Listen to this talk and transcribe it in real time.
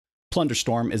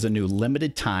Plunderstorm is a new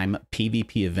limited time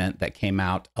PvP event that came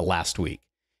out last week,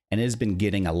 and it has been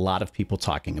getting a lot of people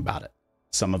talking about it.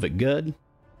 Some of it good,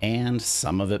 and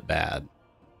some of it bad.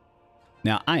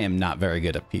 Now, I am not very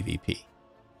good at PvP,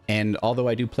 and although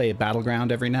I do play a battleground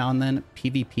every now and then,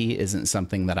 PvP isn't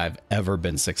something that I've ever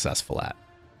been successful at.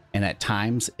 And at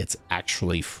times, it's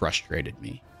actually frustrated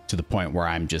me to the point where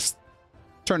I'm just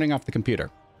turning off the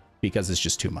computer because it's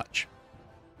just too much.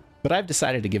 But I've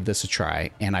decided to give this a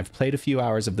try, and I've played a few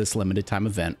hours of this limited time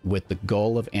event with the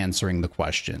goal of answering the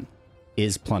question,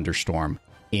 is Plunderstorm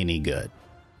any good?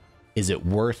 Is it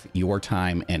worth your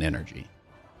time and energy?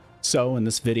 So in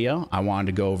this video, I wanted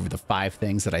to go over the 5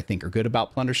 things that I think are good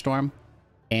about Plunderstorm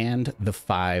and the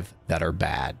 5 that are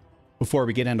bad. Before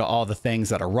we get into all the things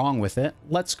that are wrong with it,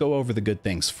 let's go over the good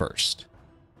things first.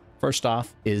 First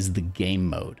off is the game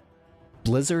mode.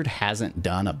 Blizzard hasn't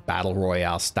done a battle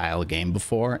royale style game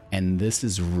before, and this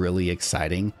is really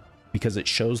exciting because it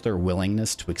shows their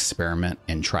willingness to experiment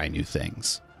and try new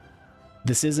things.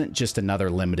 This isn't just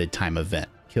another limited time event.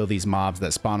 Kill these mobs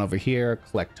that spawn over here,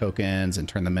 collect tokens, and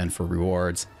turn them in for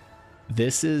rewards.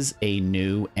 This is a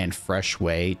new and fresh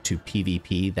way to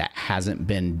PvP that hasn't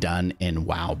been done in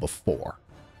WoW before.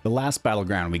 The last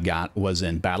battleground we got was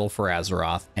in Battle for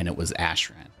Azeroth, and it was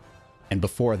Ashran. And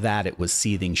before that, it was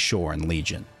Seething Shore and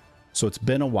Legion. So it's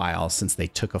been a while since they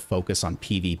took a focus on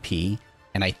PvP,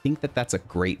 and I think that that's a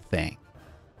great thing.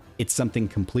 It's something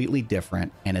completely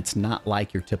different, and it's not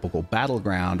like your typical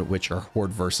battleground, which are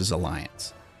Horde versus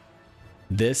Alliance.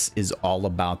 This is all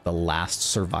about the last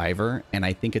survivor, and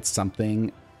I think it's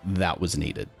something that was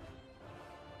needed.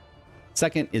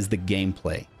 Second is the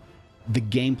gameplay. The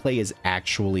gameplay is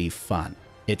actually fun.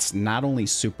 It's not only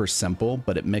super simple,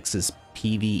 but it mixes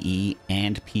PvE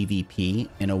and PvP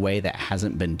in a way that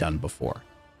hasn't been done before.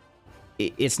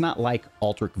 It's not like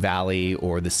Alterac Valley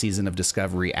or the Season of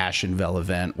Discovery Ashenvale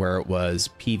event where it was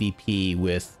PvP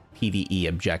with PvE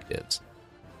objectives.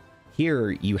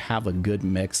 Here you have a good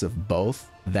mix of both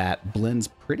that blends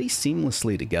pretty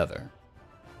seamlessly together.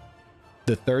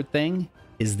 The third thing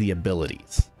is the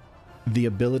abilities. The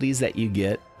abilities that you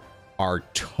get are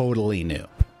totally new.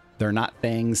 They're not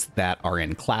things that are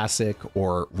in Classic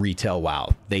or Retail WoW.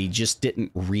 They just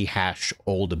didn't rehash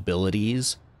old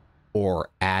abilities or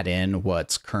add in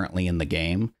what's currently in the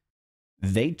game.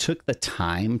 They took the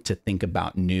time to think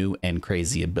about new and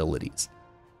crazy abilities.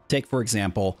 Take, for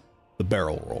example, the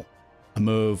barrel roll, a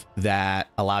move that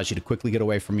allows you to quickly get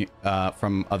away from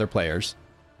other players,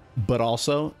 but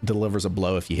also delivers a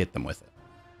blow if you hit them with it.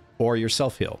 Or your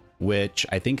self-heal, which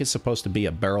I think is supposed to be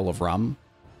a barrel of rum.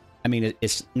 I mean,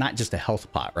 it's not just a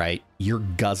health pot, right? You're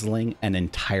guzzling an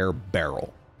entire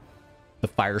barrel. The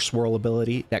fire swirl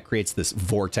ability that creates this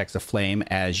vortex of flame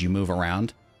as you move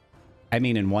around. I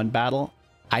mean, in one battle,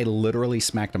 I literally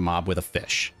smacked a mob with a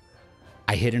fish.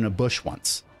 I hid in a bush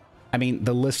once. I mean,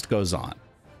 the list goes on.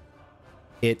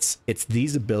 It's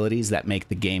these abilities that make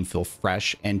the game feel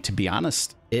fresh, and to be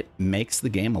honest, it makes the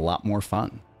game a lot more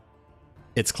fun.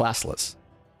 It's classless.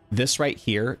 This right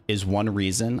here is one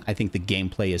reason I think the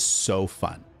gameplay is so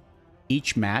fun.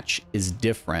 Each match is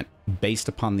different based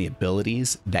upon the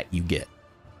abilities that you get.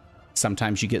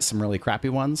 Sometimes you get some really crappy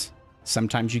ones,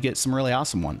 sometimes you get some really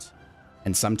awesome ones,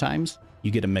 and sometimes you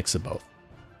get a mix of both.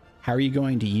 How are you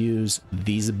going to use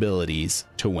these abilities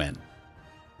to win?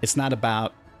 It's not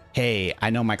about, hey, I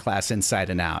know my class inside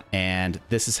and out, and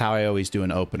this is how I always do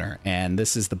an opener, and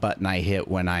this is the button I hit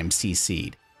when I'm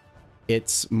CC'd.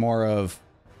 It's more of,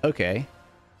 okay,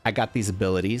 I got these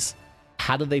abilities.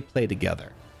 How do they play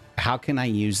together? How can I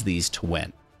use these to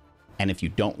win? And if you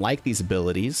don't like these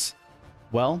abilities,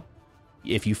 well,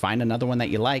 if you find another one that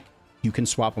you like, you can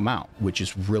swap them out, which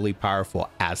is really powerful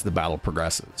as the battle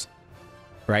progresses,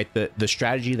 right? The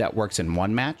strategy that works in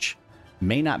one match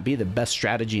may not be the best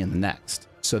strategy in the next.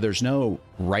 So there's no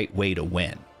right way to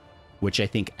win, which I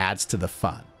think adds to the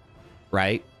fun,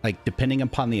 right? Like, depending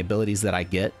upon the abilities that I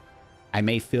get, I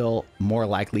may feel more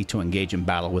likely to engage in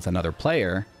battle with another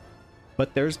player,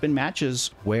 but there's been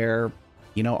matches where,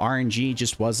 you know, RNG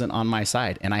just wasn't on my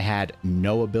side and I had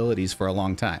no abilities for a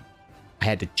long time. I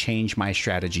had to change my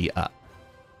strategy up.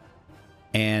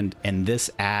 And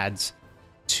this adds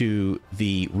to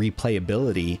the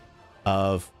replayability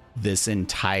of this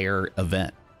entire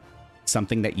event,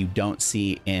 something that you don't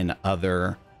see in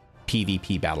other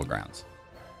PvP battlegrounds.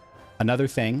 Another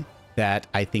thing that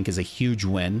I think is a huge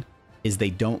win is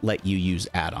they don't let you use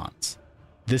add-ons.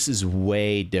 This is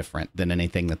way different than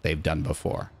anything that they've done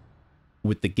before.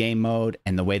 With the game mode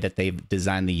and the way that they've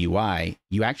designed the UI,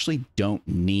 you actually don't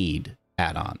need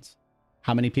add-ons.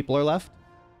 How many people are left?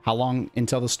 How long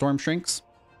until the storm shrinks?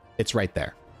 It's right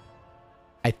there.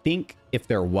 I think if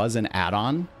there was an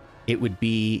add-on, it would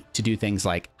be to do things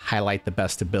like highlight the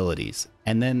best abilities.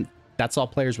 And then that's all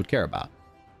players would care about.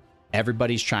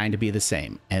 Everybody's trying to be the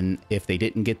same. And if they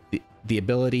didn't get the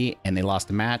ability and they lost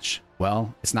a match,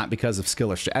 well, it's not because of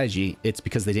skill or strategy. It's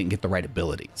because they didn't get the right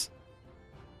abilities.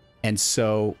 And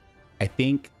so I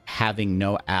think having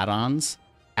no add-ons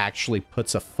actually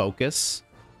puts a focus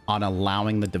on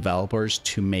allowing the developers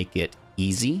to make it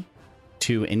easy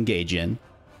to engage in,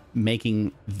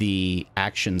 making the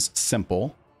actions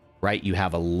simple, right? You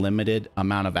have a limited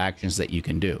amount of actions that you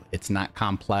can do. It's not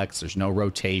complex. There's no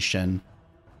rotation.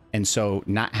 And so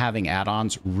not having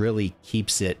add-ons really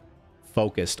keeps it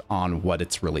focused on what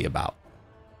it's really about.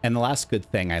 And the last good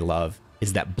thing I love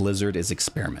is that Blizzard is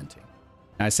experimenting.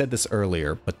 Now, I said this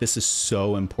earlier, but this is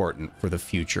so important for the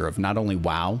future of not only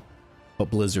WoW, but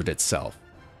Blizzard itself.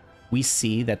 We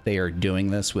see that they are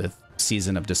doing this with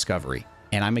Season of Discovery,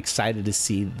 and I'm excited to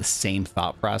see the same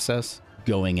thought process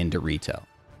going into retail.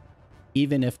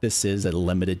 Even if this is a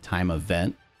limited time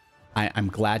event, I'm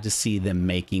glad to see them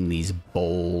making these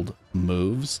bold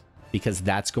moves, because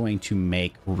that's going to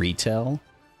make retail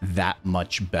that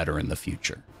much better in the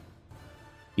future.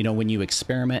 You know, when you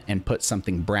experiment and put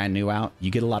something brand new out,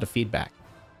 you get a lot of feedback,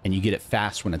 and you get it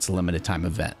fast when it's a limited time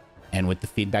event. And with the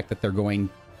feedback that they're going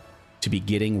to be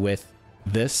getting with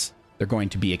this, they're going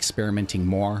to be experimenting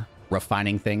more,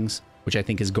 refining things, which I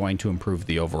think is going to improve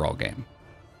the overall game.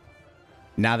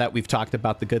 Now that we've talked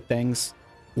about the good things,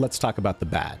 let's talk about the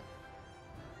bad.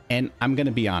 And I'm going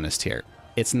to be honest here.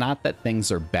 It's not that things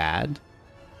are bad,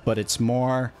 but it's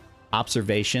more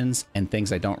observations and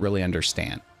things I don't really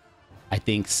understand. I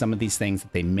think some of these things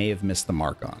that they may have missed the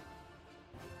mark on.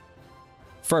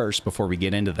 First, before we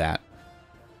get into that,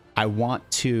 I want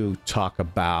to talk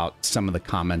about some of the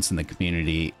comments in the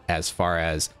community as far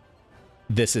as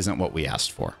this isn't what we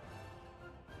asked for.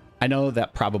 I know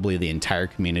that probably the entire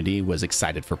community was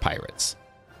excited for pirates.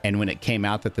 And when it came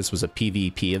out that this was a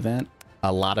PvP event,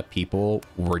 a lot of people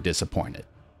were disappointed.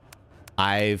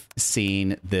 I've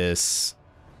seen this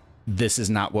is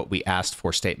not what we asked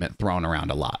for statement thrown around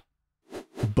a lot.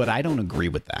 But I don't agree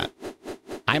with that.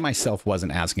 I myself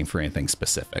wasn't asking for anything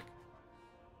specific.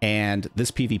 And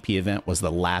this PvP event was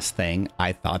the last thing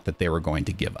I thought that they were going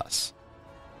to give us.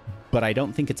 But I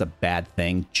don't think it's a bad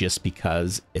thing just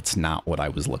because it's not what I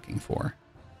was looking for.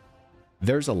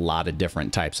 There's a lot of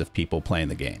different types of people playing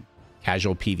the game.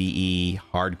 Casual PvE,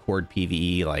 hardcore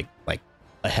PvE, like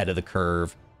ahead of the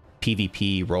curve,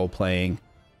 PvP, role-playing.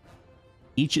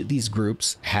 Each of these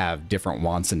groups have different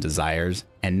wants and desires,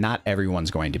 and not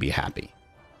everyone's going to be happy.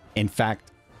 In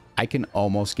fact, I can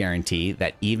almost guarantee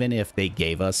that even if they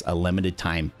gave us a limited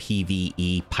time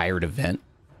PvE pirate event,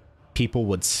 people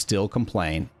would still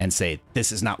complain and say,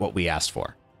 this is not what we asked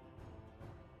for.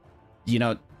 You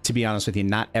know, to be honest with you,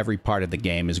 not every part of the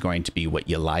game is going to be what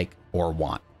you like or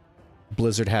want.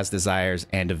 Blizzard has desires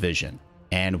and a vision,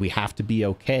 and we have to be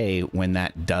okay when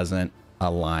that doesn't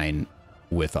align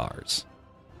with ours.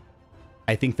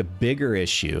 I think the bigger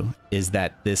issue is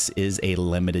that this is a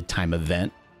limited time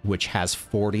event, which has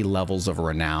 40 levels of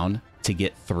renown to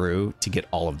get through to get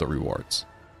all of the rewards.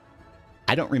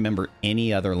 I don't remember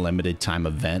any other limited time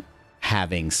event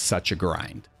having such a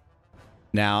grind.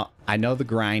 Now, I know the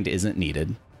grind isn't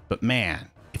needed, but man,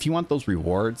 if you want those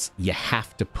rewards, you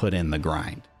have to put in the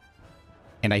grind.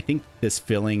 And I think this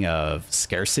feeling of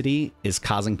scarcity is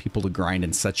causing people to grind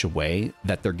in such a way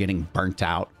that they're getting burnt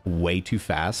out way too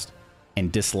fast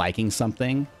and disliking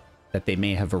something that they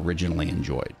may have originally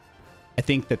enjoyed. I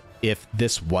think that if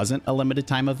this wasn't a limited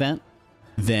time event,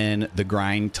 then the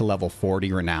grind to level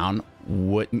 40 renown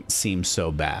wouldn't seem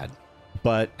so bad.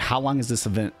 But how long is this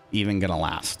event even going to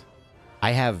last?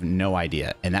 I have no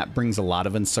idea, and that brings a lot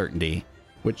of uncertainty,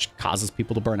 which causes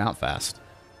people to burn out fast.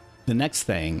 The next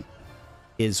thing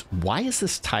is, why is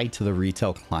this tied to the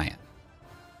retail client?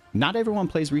 Not everyone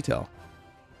plays retail.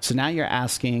 So now you're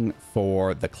asking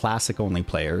for the classic only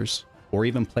players, or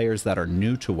even players that are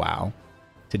new to WoW,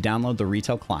 to download the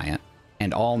retail client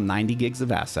and all 90 gigs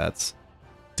of assets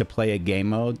to play a game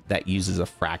mode that uses a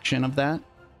fraction of that.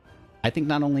 I think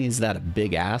not only is that a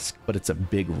big ask, but it's a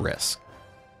big risk.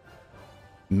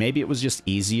 Maybe it was just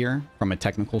easier from a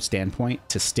technical standpoint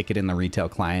to stick it in the retail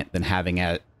client than having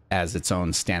it as its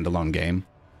own standalone game.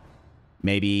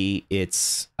 Maybe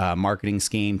it's a marketing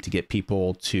scheme to get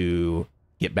people to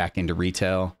get back into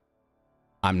retail.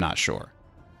 I'm not sure.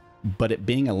 But it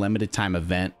being a limited time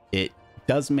event, it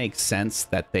does make sense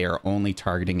that they are only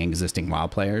targeting existing WoW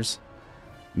players.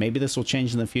 Maybe this will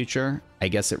change in the future. I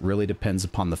guess it really depends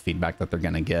upon the feedback that they're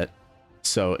going to get.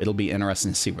 So it'll be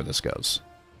interesting to see where this goes.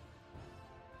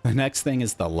 The next thing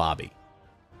is the lobby.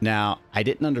 Now, I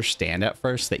didn't understand at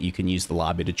first that you can use the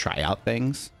lobby to try out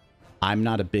things. I'm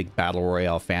not a big Battle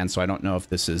Royale fan, so I don't know if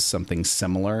this is something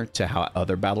similar to how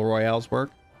other Battle Royales work.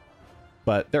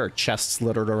 But there are chests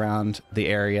littered around the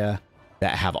area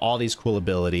that have all these cool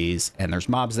abilities, and there's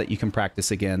mobs that you can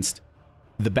practice against.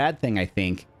 The bad thing, I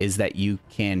think, is that you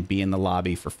can be in the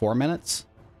lobby for 4 minutes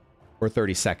or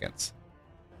 30 seconds.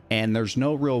 And there's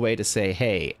no real way to say,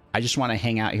 hey, I just want to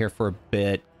hang out here for a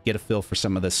bit, get a feel for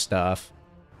some of this stuff,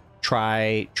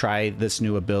 try this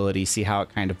new ability, see how it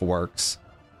kind of works.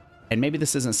 And maybe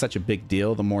this isn't such a big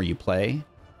deal the more you play,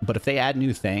 but if they add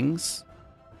new things,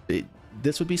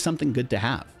 this would be something good to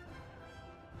have.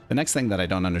 The next thing that I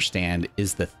don't understand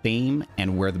is the theme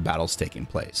and where the battle's taking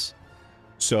place.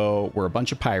 So we're a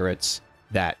bunch of pirates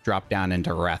that drop down into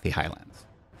Arathi Highlands.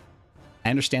 I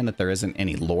understand that there isn't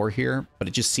any lore here, but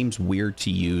it just seems weird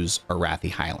to use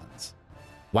Arathi Highlands.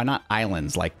 Why not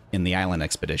islands like in the island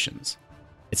expeditions?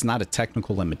 It's not a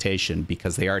technical limitation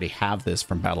because they already have this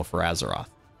from Battle for Azeroth.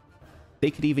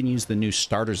 They could even use the new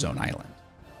Starter Zone island.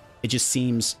 It just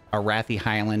seems Arathi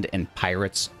Highland and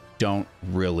pirates don't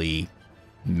really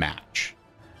match.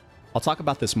 I'll talk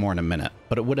about this more in a minute,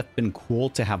 but it would have been cool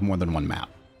to have more than one map,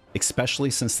 especially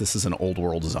since this is an old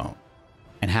world zone.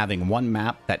 And having one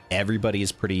map that everybody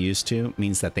is pretty used to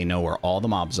means that they know where all the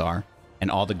mobs are and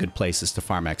all the good places to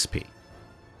farm XP.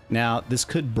 Now, this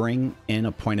could bring in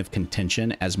a point of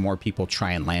contention as more people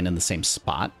try and land in the same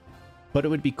spot, but it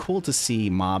would be cool to see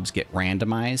mobs get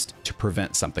randomized to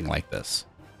prevent something like this.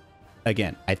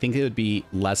 Again, I think it would be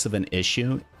less of an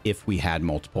issue if we had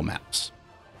multiple maps.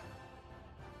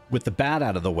 With the bad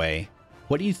out of the way,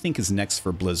 what do you think is next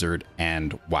for Blizzard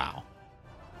and WoW?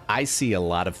 I see a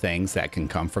lot of things that can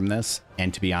come from this,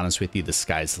 and to be honest with you, the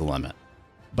sky's the limit.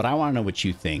 But I want to know what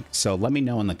you think, so let me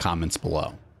know in the comments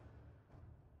below.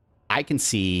 I can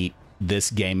see this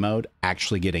game mode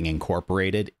actually getting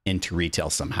incorporated into retail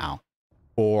somehow.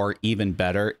 Or even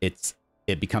better, it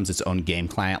becomes its own game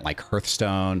client like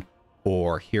Hearthstone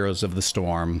or Heroes of the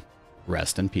Storm,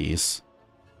 rest in peace.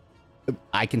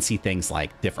 I can see things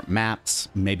like different maps,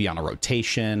 maybe on a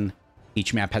rotation.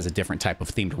 Each map has a different type of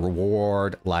themed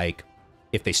reward, like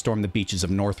if they storm the beaches of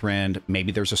Northrend,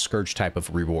 maybe there's a Scourge type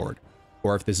of reward.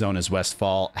 Or if the zone is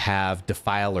Westfall, have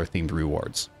Defiler themed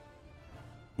rewards.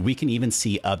 We can even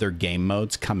see other game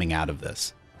modes coming out of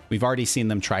this. We've already seen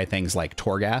them try things like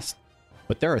Torghast,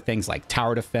 but there are things like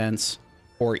Tower Defense,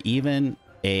 or even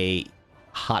a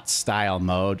hot style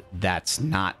mode that's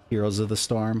not Heroes of the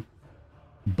Storm,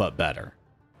 but better.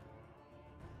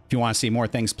 If you want to see more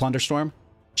things Plunderstorm,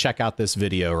 check out this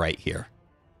video right here.